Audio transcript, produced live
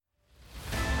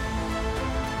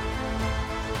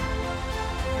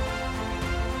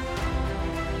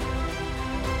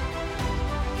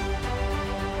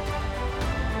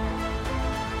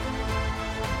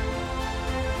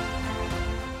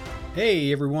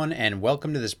Hey everyone, and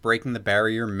welcome to this Breaking the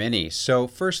Barrier mini. So,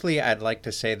 firstly, I'd like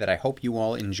to say that I hope you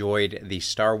all enjoyed the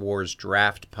Star Wars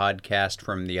Draft podcast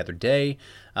from the other day.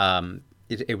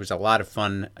 It was a lot of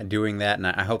fun doing that, and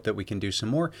I hope that we can do some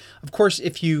more. Of course,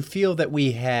 if you feel that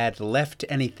we had left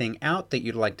anything out that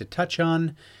you'd like to touch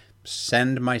on,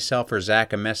 send myself or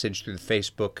Zach a message through the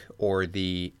Facebook or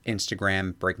the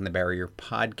Instagram Breaking the Barrier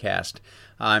podcast.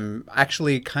 I'm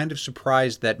actually kind of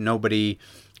surprised that nobody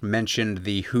mentioned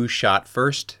the who shot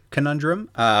first conundrum.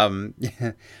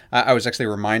 I was actually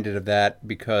reminded of that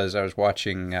because I was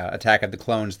watching Attack of the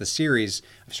Clones, the series.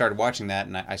 I started watching that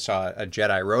and I saw a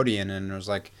Jedi Rodian and I was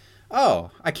like,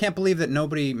 oh, I can't believe that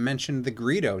nobody mentioned the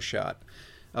Greedo shot.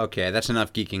 Okay, that's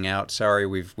enough geeking out. Sorry,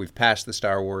 we've passed the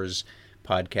Star Wars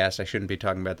podcast. I shouldn't be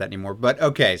talking about that anymore. But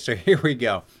okay, so here we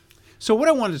go. So what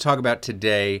I wanted to talk about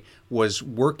today was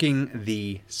working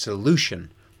the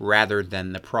solution rather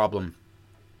than the problem.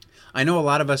 I know a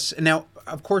lot of us, now,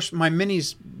 of course, my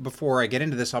minis, before I get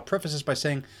into this, I'll preface this by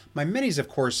saying my minis, of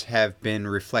course, have been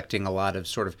reflecting a lot of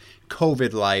sort of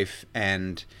COVID life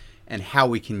and how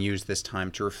we can use this time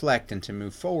to reflect and to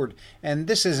move forward. And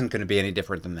this isn't going to be any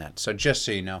different than that. So just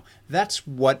so you know, that's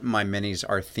what my minis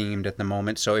are themed at the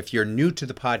moment. So if you're new to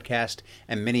the podcast,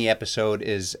 a mini episode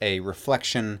is a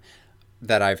reflection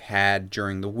that I've had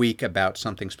during the week about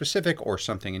something specific or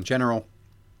something in general.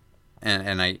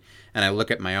 And I look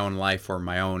at my own life or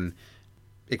my own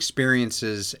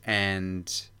experiences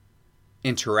and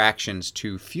interactions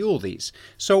to fuel these.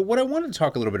 So what I wanted to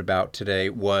talk a little bit about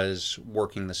today was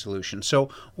working the solution. So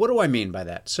what do I mean by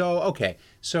that?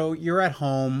 So you're at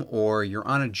home or you're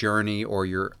on a journey or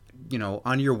you're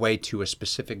on your way to a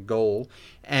specific goal,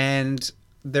 and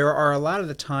there are a lot of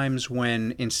the times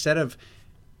when instead of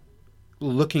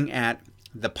looking at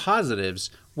the positives,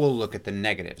 we'll look at the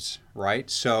negatives, right?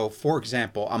 So, for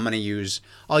example,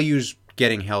 I'll use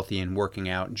getting healthy and working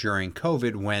out during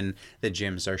COVID when the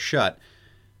gyms are shut.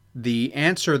 The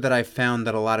answer that I found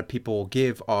that a lot of people will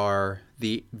give are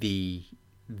the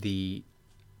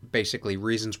basically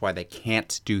reasons why they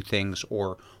can't do things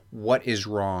or what is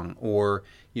wrong or,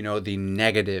 the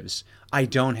negatives. I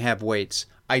don't have weights.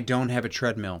 I don't have a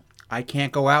treadmill. I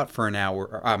can't go out for an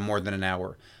hour, more than an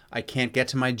hour. I can't get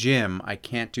to my gym. I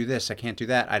can't do this. I can't do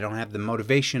that. I don't have the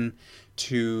motivation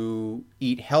to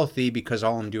eat healthy because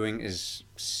all I'm doing is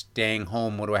staying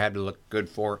home. What do I have to look good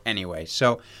for anyway?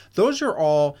 So those are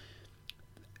all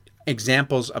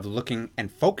examples of looking and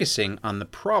focusing on the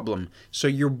problem. So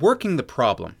you're working the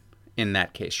problem in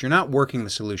that case. You're not working the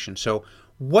solution. So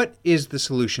what is the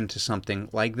solution to something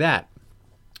like that?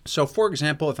 So for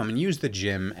example, if I'm going to use the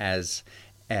gym as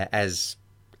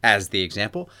the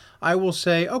example, I will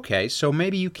say, okay, so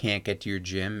maybe you can't get to your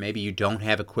gym, maybe you don't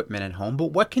have equipment at home, but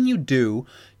what can you do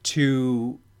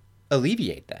to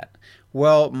alleviate that?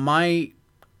 Well, my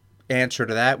answer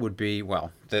to that would be,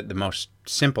 the most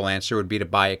simple answer would be to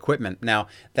buy equipment. Now,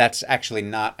 that's actually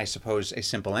not, I suppose, a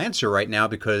simple answer right now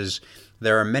because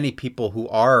there are many people who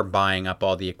are buying up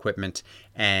all the equipment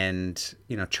and,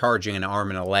 charging an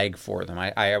arm and a leg for them.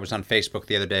 I was on Facebook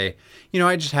the other day.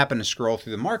 I just happened to scroll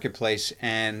through the marketplace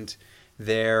and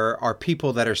there are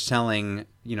people that are selling,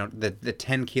 the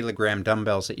 10 kilogram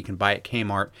dumbbells that you can buy at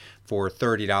Kmart for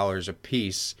 $30 a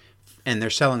piece, and they're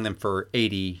selling them for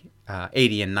 $80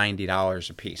 and $90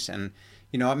 a piece. And,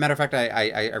 as a matter of fact,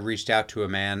 I reached out to a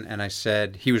man and I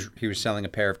said he was selling a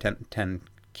pair of 10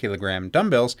 kilogram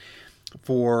dumbbells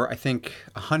for, I think,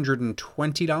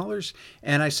 $120.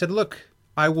 And I said, look,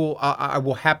 I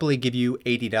will happily give you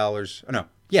 $80. Oh, no.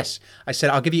 Yes. I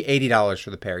said, I'll give you $80 for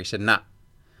the pair. He said, nah.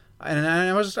 And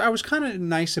I was kind of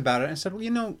nice about it. I said,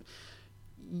 well,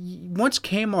 once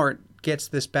Kmart gets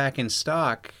this back in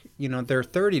stock, they're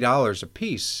 $30 a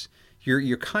piece.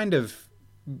 You're kind of,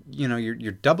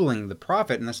 you're doubling the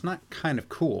profit, and that's not kind of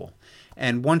cool.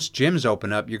 And once gyms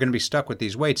open up, you're going to be stuck with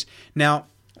these weights. Now,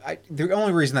 the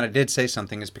only reason that I did say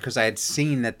something is because I had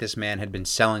seen that this man had been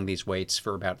selling these weights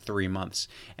for about 3 months,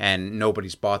 and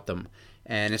nobody's bought them.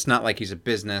 And it's not like he's a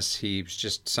business. He's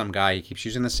just some guy. He keeps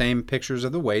using the same pictures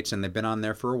of the weights, and they've been on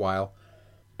there for a while.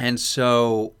 And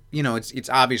so, it's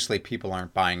obviously people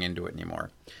aren't buying into it anymore.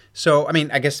 So,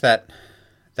 I guess that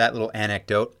little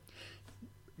anecdote,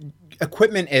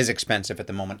 equipment is expensive at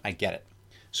the moment. I get it.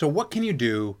 So what can you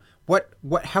do?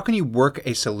 How can you work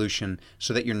a solution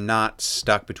so that you're not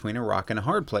stuck between a rock and a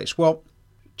hard place? Well,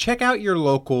 check out your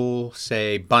local,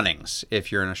 say, Bunnings,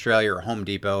 if you're in Australia, or Home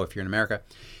Depot, if you're in America.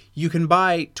 You can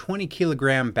buy 20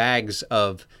 kilogram bags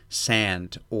of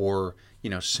sand or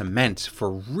cement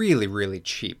for really, really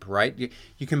cheap, right?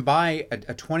 You can buy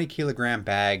a 20 kilogram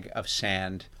bag of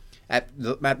sand at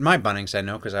my Bunnings, I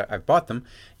know because I've bought them.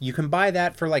 You can buy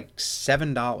that for like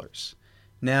 $7.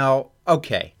 Now,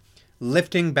 okay,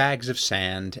 lifting bags of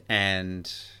sand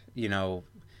and,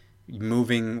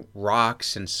 moving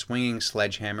rocks and swinging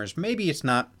sledgehammers, maybe it's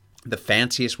not the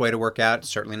fanciest way to work out,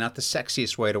 certainly not the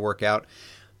sexiest way to work out,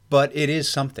 but it is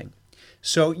something.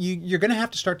 So you're going to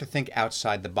have to start to think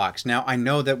outside the box. Now, I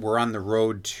know that we're on the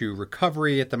road to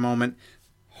recovery at the moment.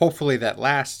 Hopefully that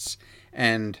lasts.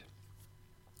 And,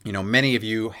 many of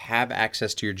you have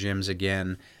access to your gyms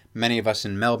again. Many of us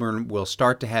in Melbourne will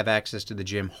start to have access to the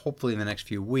gym, hopefully in the next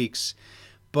few weeks.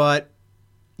 But,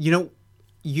 you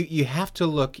have to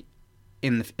look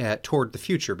toward the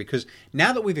future, because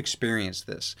now that we've experienced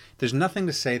this, there's nothing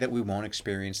to say that we won't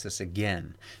experience this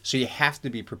again. So you have to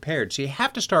be prepared. So you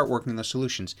have to start working the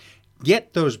solutions.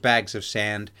 Get those bags of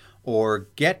sand, or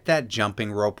get that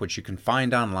jumping rope, which you can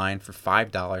find online for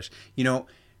 $5.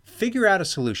 Figure out a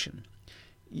solution.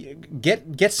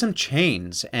 Get some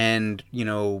chains and,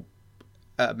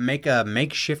 make a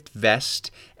makeshift vest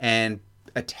and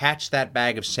attach that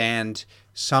bag of sand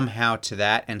somehow to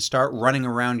that and start running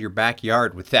around your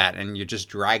backyard with that, and you're just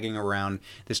dragging around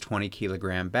this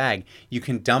 20-kilogram bag. You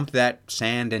can dump that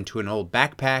sand into an old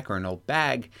backpack or an old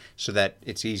bag so that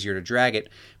it's easier to drag it.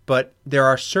 But there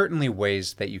are certainly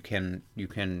ways that you can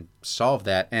solve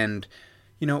that. And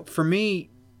for me,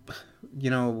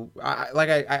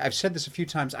 I've said this a few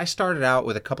times, I started out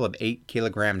with a couple of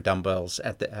 8-kilogram dumbbells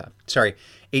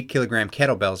 8-kilogram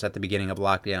kettlebells at the beginning of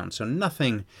lockdown. So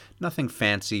nothing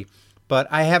fancy. But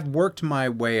I have worked my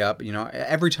way up.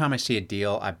 Every time I see a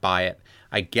deal, I buy it.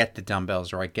 I get the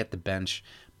dumbbells or I get the bench.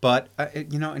 But,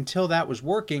 until that was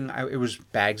working, it was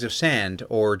bags of sand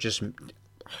or just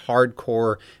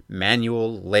hardcore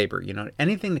manual labor,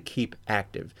 anything to keep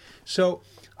active. So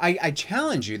I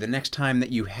challenge you the next time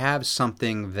that you have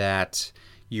something that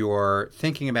you're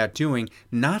thinking about doing,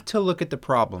 not to look at the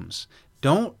problems.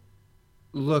 Don't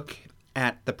look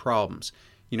at the problems.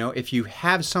 If you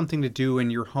have something to do in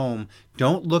your home,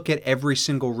 don't look at every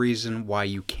single reason why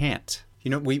you can't.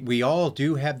 We all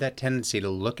do have that tendency to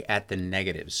look at the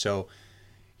negatives. So,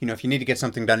 if you need to get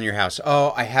something done in your house,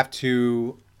 I have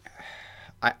to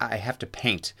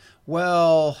paint.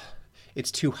 Well,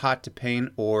 it's too hot to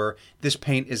paint, or this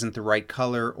paint isn't the right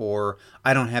color, or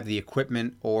I don't have the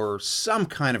equipment, or some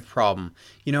kind of problem.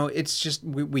 It's just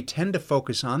we tend to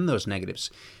focus on those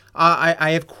negatives.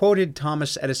 I have quoted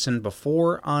Thomas Edison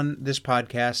before on this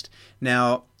podcast.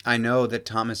 Now, I know that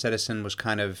Thomas Edison was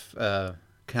kind of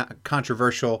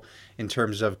controversial in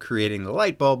terms of creating the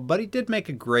light bulb, but he did make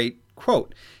a great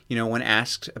quote. When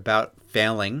asked about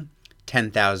failing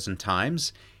 10,000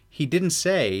 times, he didn't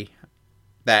say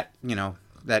that,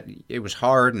 that it was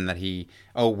hard and that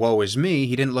woe is me.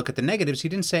 He didn't look at the negatives. He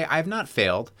didn't say, I've not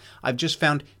failed. I've just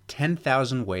found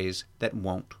 10,000 ways that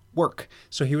won't work.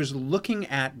 So he was looking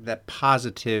at the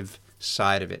positive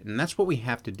side of it. And that's what we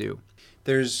have to do.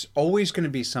 There's always going to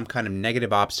be some kind of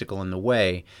negative obstacle in the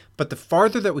way, but the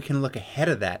farther that we can look ahead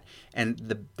of that and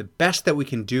the best that we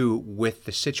can do with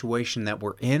the situation that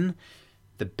we're in,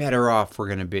 the better off we're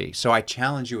going to be. So I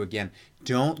challenge you again,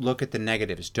 don't look at the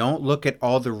negatives. Don't look at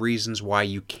all the reasons why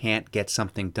you can't get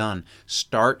something done.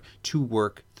 Start to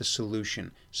work the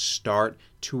solution. Start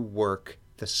to work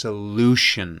the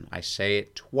solution. I say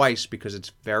it twice because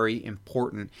it's very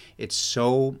important. It's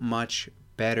so much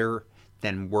better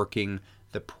than working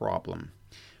the problem.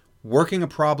 Working a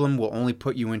problem will only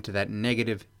put you into that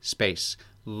negative space.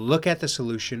 Look at the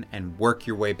solution and work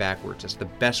your way backwards. That's the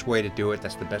best way to do it.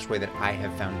 That's the best way that I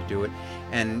have found to do it.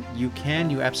 And you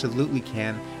absolutely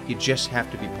can. You just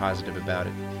have to be positive about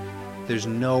it. There's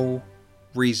no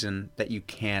reason that you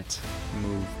can't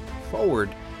move forward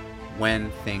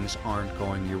when things aren't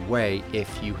going your way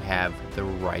if you have the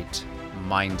right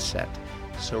mindset.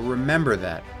 So remember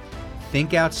that.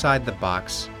 Think outside the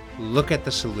box, look at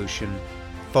the solution,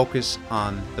 focus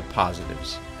on the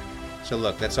positives. So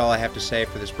look, that's all I have to say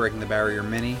for this Breaking the Barrier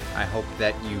mini. I hope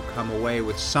that you come away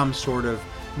with some sort of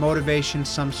motivation,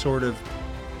 some sort of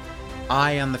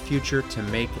eye on the future to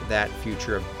make that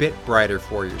future a bit brighter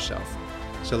for yourself.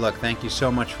 So look, thank you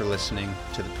so much for listening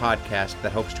to the podcast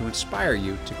that hopes to inspire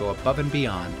you to go above and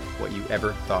beyond what you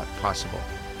ever thought possible.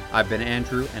 I've been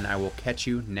Andrew, and I will catch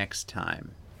you next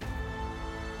time.